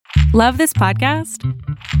Love this podcast?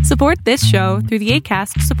 Support this show through the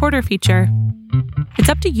Acast supporter feature. It's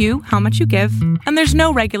up to you how much you give, and there's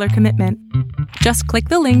no regular commitment. Just click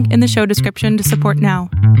the link in the show description to support now.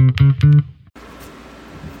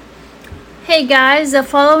 Hey guys, the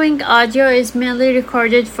following audio is mainly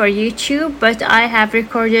recorded for YouTube, but I have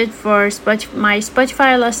recorded for my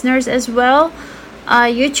Spotify listeners as well.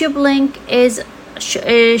 YouTube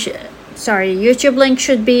link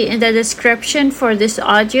should be in the description for this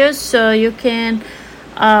audio, so you can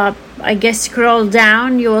scroll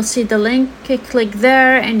down. You will see the link, click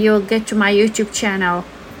there, and you'll get to my YouTube channel.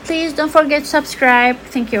 Please don't forget to subscribe.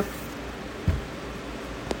 Thank you.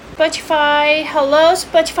 Spotify. Hello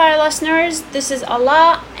Spotify listeners, this is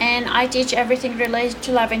Allah and I teach everything related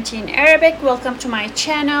to Levantine Arabic. Welcome to my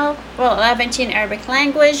channel, Levantine Arabic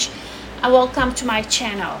language, and welcome to my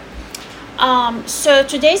channel. So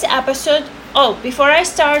today's episode, before I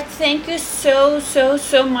start, thank you so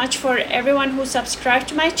much for everyone who subscribed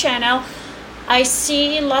to my channel. I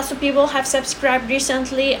see lots of people have subscribed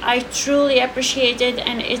recently. I truly appreciate it,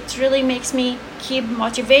 and it really makes me keep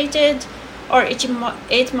motivated, or it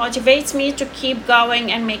motivates me to keep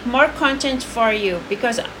going and make more content for you,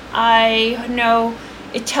 because I know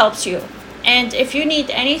it helps you. And if you need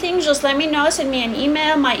anything, just let me know. Send me an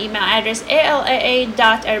email. My email address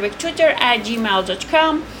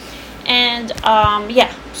alaa.arabictutor@gmail.com. And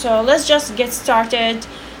so let's just get started.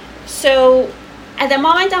 So at the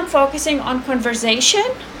moment I'm focusing on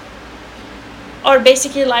conversation, or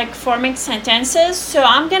basically like forming sentences. So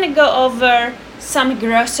I'm gonna go over some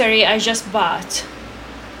grocery I just bought.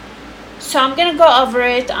 So I'm gonna go over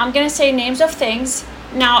it. I'm gonna say names of things.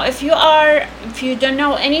 Now if you don't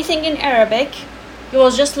know anything in Arabic, you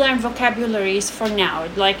will just learn vocabularies for now.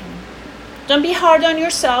 Like, don't be hard on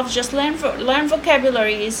yourself, just learn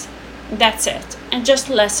vocabularies. That's it. And just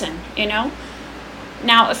listen,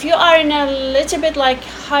 Now if you are in a little bit like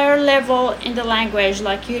higher level in the language,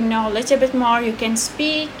 like a little bit more, you can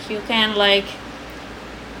speak, you can like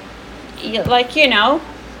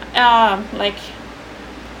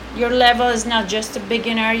your level is not just a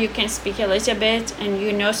beginner, you can speak a little bit and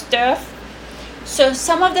stuff. So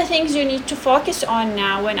some of the things you need to focus on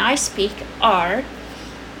now when I speak are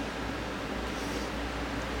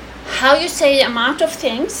how you say the amount of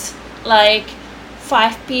things, like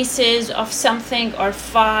 5 pieces of something, or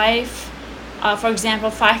 5, for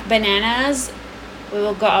example, 5 bananas. We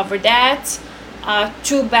will go over that.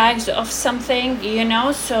 2 bags of something,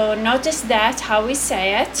 so notice that, how we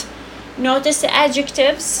say it. Notice the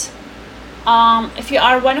adjectives. If you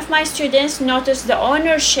are one of my students, notice the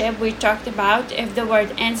ownership we talked about, if the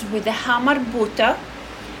word ends with the ha marbuta.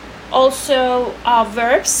 Also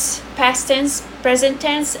verbs, past tense, present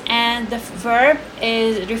tense, and the verb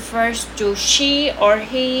refers to she or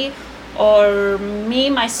he or me,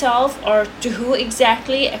 myself, or to who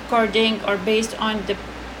exactly, according or based on the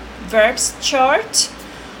verbs chart.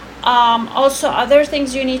 Also other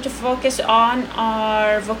things you need to focus on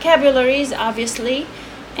are vocabularies, obviously,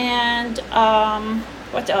 and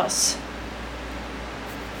what else?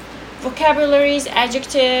 Vocabularies,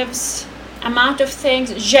 adjectives, amount of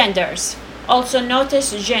things, genders. Also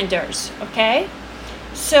notice genders, okay?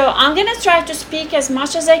 So I'm gonna try to speak as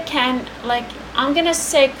much as I can. Like, I'm gonna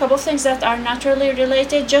say a couple things that are not really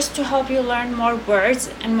related, just to help you learn more words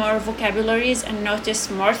and more vocabularies and notice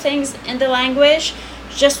more things in the language,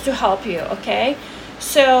 just to help you, okay?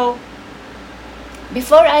 So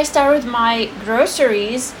before I start with my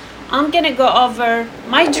groceries, I'm gonna go over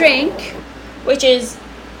my drink, which is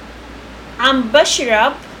عم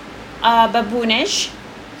بشرب بابونج.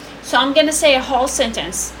 So I'm gonna say a whole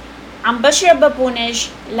sentence. عم بشرب بابونج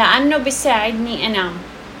لأنه بيساعدني أنام.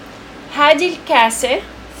 هذه الكاسة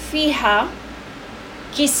فيها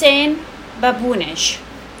كيسين بابونج.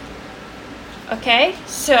 Okay,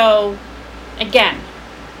 so again.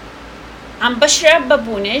 عم بشرب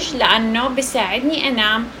بابونج لأنه بيساعدني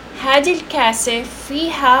أنام. هذه الكاسة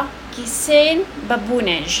فيها كيسين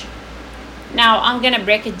بابونج. Now I'm gonna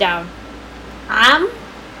break it down. عم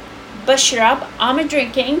بشرب, I'm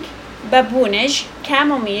drinking, بابونج,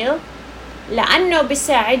 chamomile, لأنه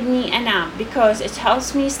بيساعدني أنام, because it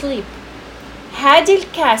helps me sleep. هذه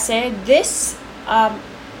الكاسة, this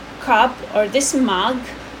cup or this mug,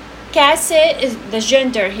 كاسة is the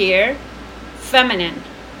gender here, feminine.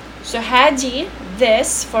 So هذه,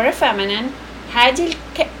 this for a feminine. هذه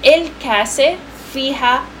الكاسة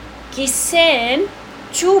فيها كيسين,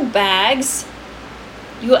 2 bags.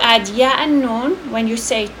 You add ya and nun when you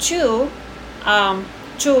say two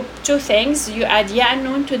things. You add ya and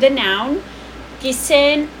nun to the noun.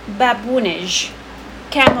 كيسين بابونج,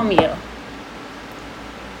 chamomile.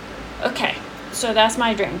 Okay, So that's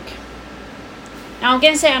my drink. Now I'm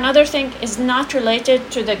going to say another thing is not related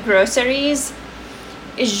to the groceries.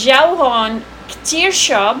 الجو هون كتير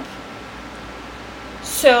شاب.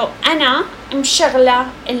 So أنا مشغلة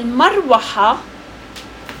المروحة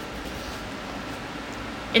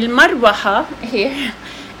here.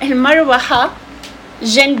 المروحة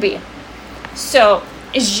جنبي. So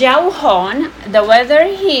الجو هون, the weather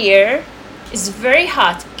here is very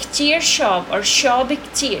hot. كتير شاب or شاب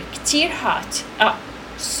كتير hot.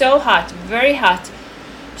 So hot, very hot.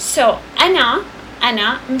 So أنا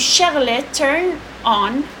مشغلة turn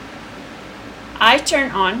on. I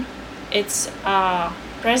turn on. It's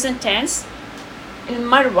present tense.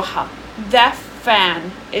 المروحة, the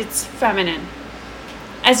fan. It's feminine.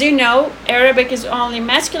 As you know, Arabic is only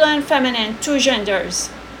masculine and feminine, 2 genders.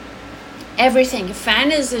 Everything. A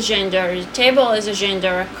fan is a gender, a table is a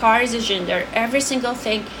gender, a car is a gender. Every single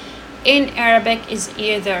thing in Arabic is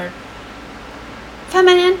either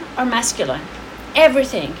feminine or masculine.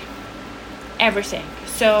 Everything.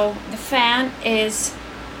 So the fan is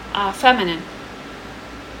feminine.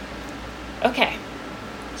 Okay.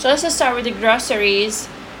 So let's just start with the groceries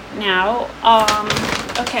now.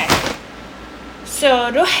 Okay. So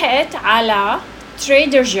رحت على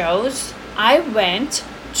Trader Joe's. I went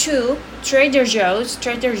to Trader Joe's.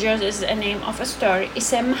 Trader Joe's is a name of a store.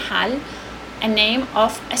 اسم محل. A name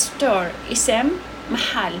of a store. اسم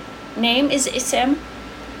محل. Name is اسم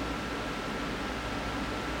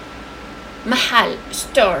محل.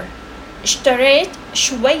 Store. اشتريت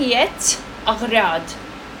شوية أغراض.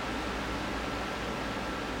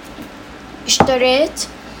 اشتريت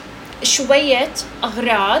شوية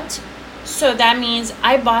أغراض. So that means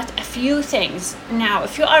I bought a few things. Now,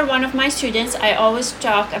 if you are one of my students, I always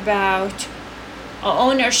talk about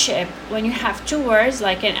ownership. When you have 2 words,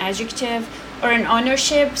 like an adjective or an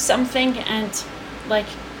ownership, something and like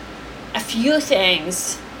a few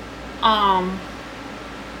things.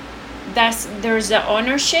 There's the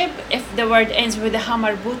ownership. If the word ends with the ha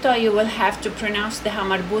marbuta, you will have to pronounce the ha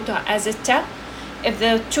marbuta as a ta. If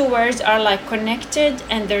the 2 words are like connected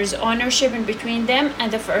and there's ownership in between them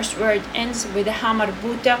and the first word ends with the ha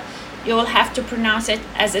marbuta, you will have to pronounce it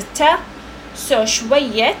as a ta. So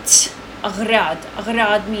شوية أغراض.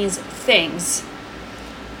 أغراض means things.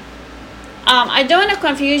 I don't want to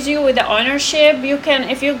confuse you with the ownership. You can,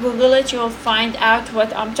 if you Google it, you'll find out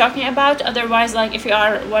what I'm talking about. Otherwise, like if you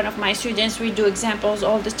are one of my students, we do examples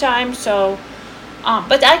all the time. So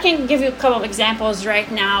but I can give you a couple of examples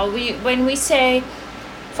right now. When we say,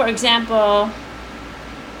 for example,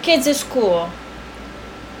 kids' school,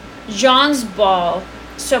 John's ball.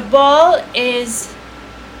 So ball is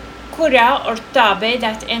kura or tabe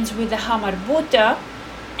that ends with the ha marbuta,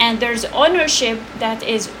 and there's ownership that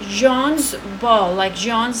is John's ball, like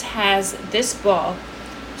John's has this ball.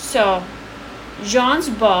 So John's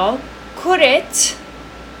ball, kuret,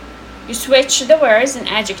 you switch the words, an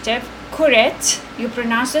adjective. Kuret, you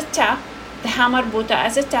pronounce the ta, the ha marbuta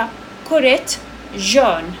as a ta. Kuret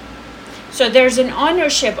John. So there's an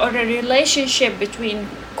ownership or a relationship between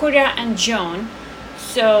kura and John.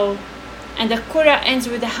 So, and the kura ends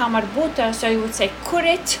with the ha marbuta, so you would say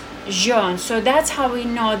kuret John. So that's how we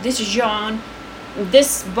know this John,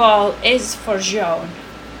 this ball is for John.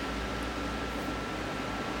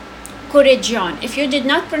 Kuret John. If you did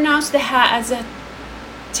not pronounce the ha as a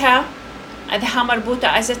ta, the ha marbuta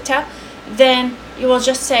as a ta, then you will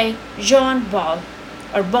just say John ball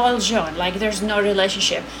or ball John, like there's no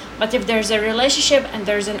relationship. But if there's a relationship and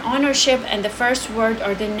there's an ownership and the first word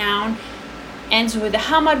or the noun ends with the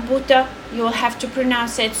ha marbuta, you will have to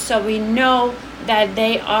pronounce it so we know that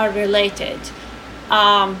they are related.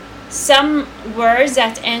 Some words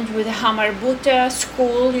that end with the ha marbuta,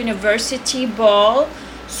 school, university, ball.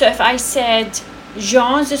 So if I said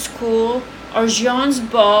Jean's school or Jean's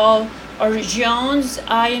ball or John's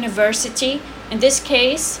university, in this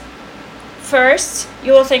case, first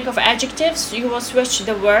you will think of adjectives, you will switch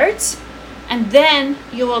the words, and then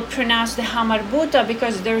you will pronounce the ha marbuta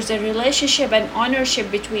because there's a relationship and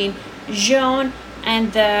ownership between John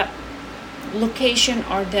and the location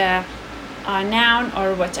or the noun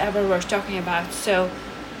or whatever we're talking about. So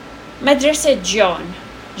مدرسة John,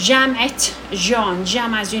 جامعة John,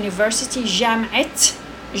 جامعة is university, جامعة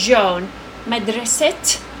John,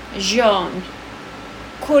 مدرسة John,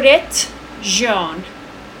 كرة John.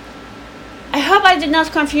 I hope I did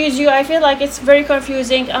not confuse you. I feel like it's very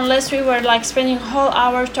confusing unless we were like spending a whole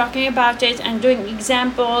hour talking about it and doing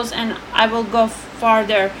examples, and I will go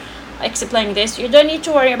farther explaining this. You don't need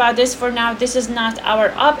to worry about this for now. This is not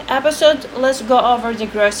our episode. Let's go over the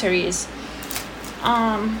groceries.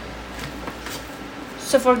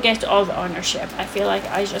 So forget all the ownership. I feel like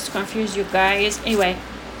I just confused you guys. Anyway,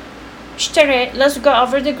 اشتريت. Let's go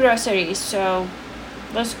over the groceries. So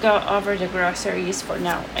let's go over the groceries for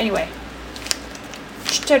now. Anyway,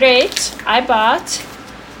 اشتريت. I bought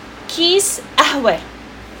كيس قهوة.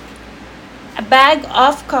 A bag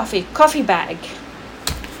of coffee bag.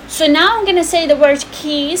 So now I'm gonna say the word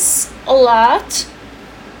keys a lot,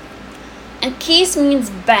 and keys means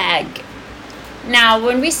bag. Now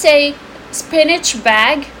when we say spinach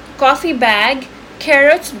bag, coffee bag,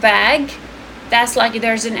 carrot bag, that's like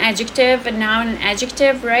there's an adjective, a noun, an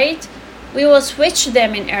adjective, right? We will switch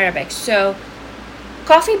them in Arabic. So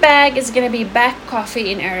coffee bag is gonna be bag coffee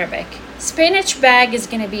in Arabic. Spinach bag is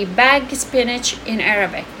gonna be bag spinach in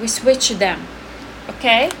Arabic. We switch them.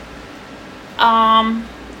 Okay?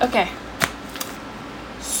 Okay.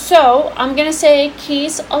 So I'm gonna say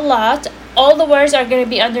keys a lot. All the words are gonna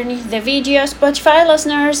be underneath the video. Spotify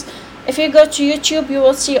listeners, if you go to YouTube, you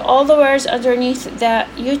will see all the words underneath the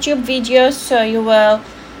YouTube videos, so you will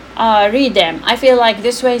read them. I feel like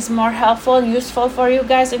this way is more helpful and useful for you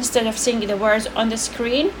guys instead of seeing the words on the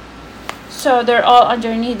screen. So they're all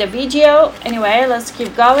underneath the video. Anyway, let's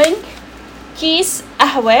keep going. كيس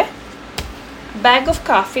قهوة, bag of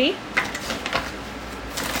coffee,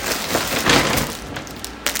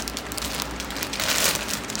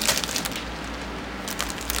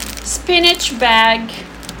 spinach bag,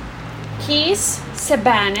 كيس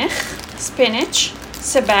سبانخ, spinach,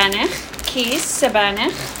 سبانخ, كيس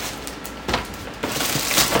سبانخ,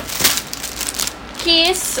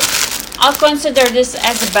 كيس, I'll consider this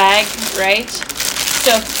as a bag, right?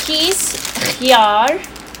 So كيس خيار,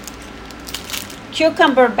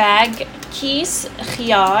 cucumber bag, كيس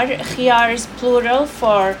خيار. خيار is plural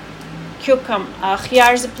for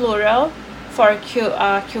خيار is plural for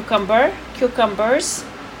cucumber, cucumbers,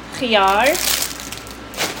 خيار.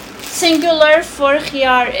 Singular for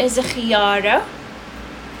خيار is خيارة.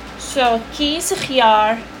 So كيس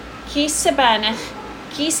خيار, كيس سبانخ,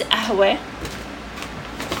 كيس قهوة.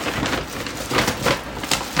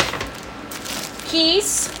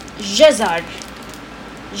 كيس جزر.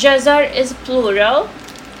 جزر is plural.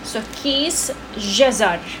 So كيس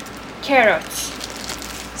جزر, carrots.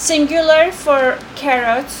 Singular for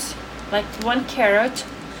carrots, like one carrot,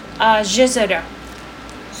 جزرة.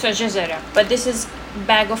 So جزرة, but this is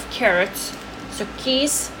bag of carrots. So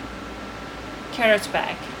كيس carrots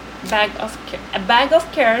bag, a bag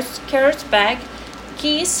of carrots bag,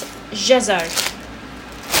 كيس جزر.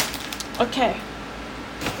 Okay.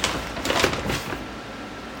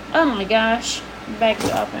 Oh my gosh, bag's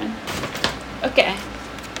open. Okay.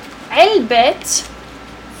 علبة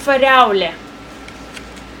فراولة.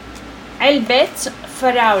 علبة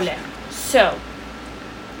فراولة. So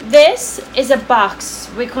this is a box.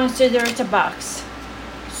 We consider it a box.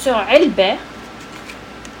 So علبة.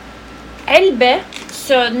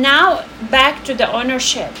 So now back to the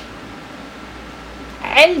ownership.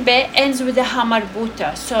 علبة ends with the ha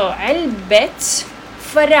marbuta. So علبة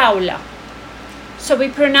فراولة. So we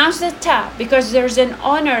pronounce the ta because there's an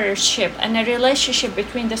ownership and a relationship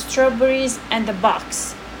between the strawberries and the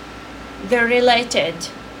box. They're related.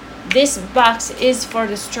 This box is for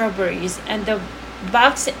the strawberries and the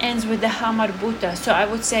box ends with the ha marbuta. So I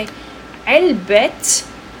would say علبة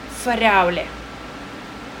فراولة.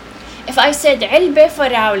 If I said علبة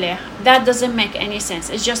فراولة, that doesn't make any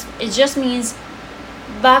sense. It just means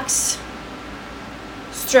box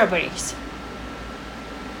strawberries.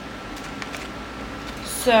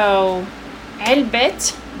 So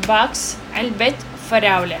علبة box, علبة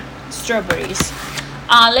فراولة, strawberries.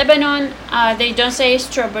 Lebanon, they don't say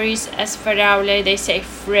strawberries as فراولة, they say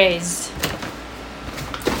fraise.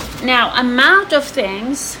 Now, amount of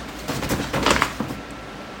things.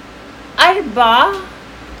 أربع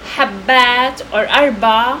حبات or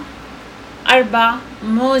أربع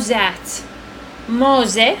موزات.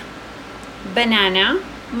 موزة, banana,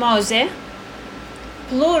 موزة.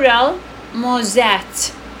 Plural,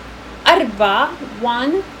 موزات. أربع,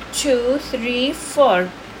 1, 2, 3, 4.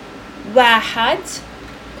 واحد,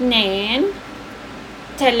 2,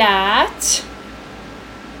 3,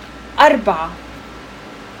 4.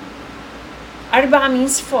 أربعة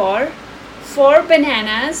means 4. 4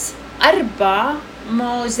 bananas. أربع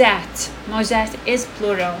موزات. موزات is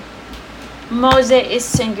plural. موزة is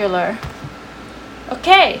singular.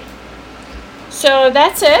 Okay. So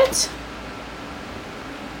that's it.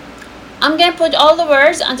 I'm gonna put all the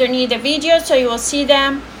words underneath the video so you will see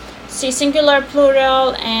them. See singular,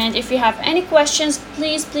 plural, and if you have any questions,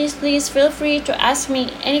 please feel free to ask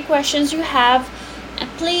me any questions you have. And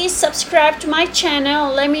please subscribe to my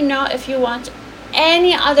channel. Let me know if you want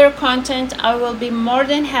any other content. I will be more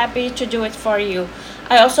than happy to do it for you.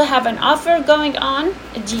 I also have an offer going on,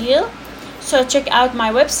 a deal. So check out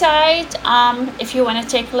my website. If you want to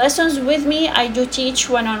take lessons with me, I do teach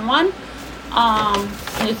one-on-one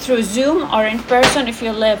through Zoom or in person if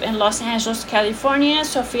you live in Los Angeles, California.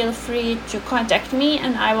 So feel free to contact me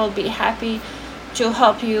and I will be happy to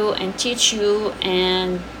help you and teach you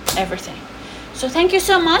and everything. So thank you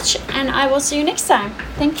so much and I will see you next time.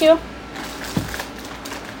 Thank you.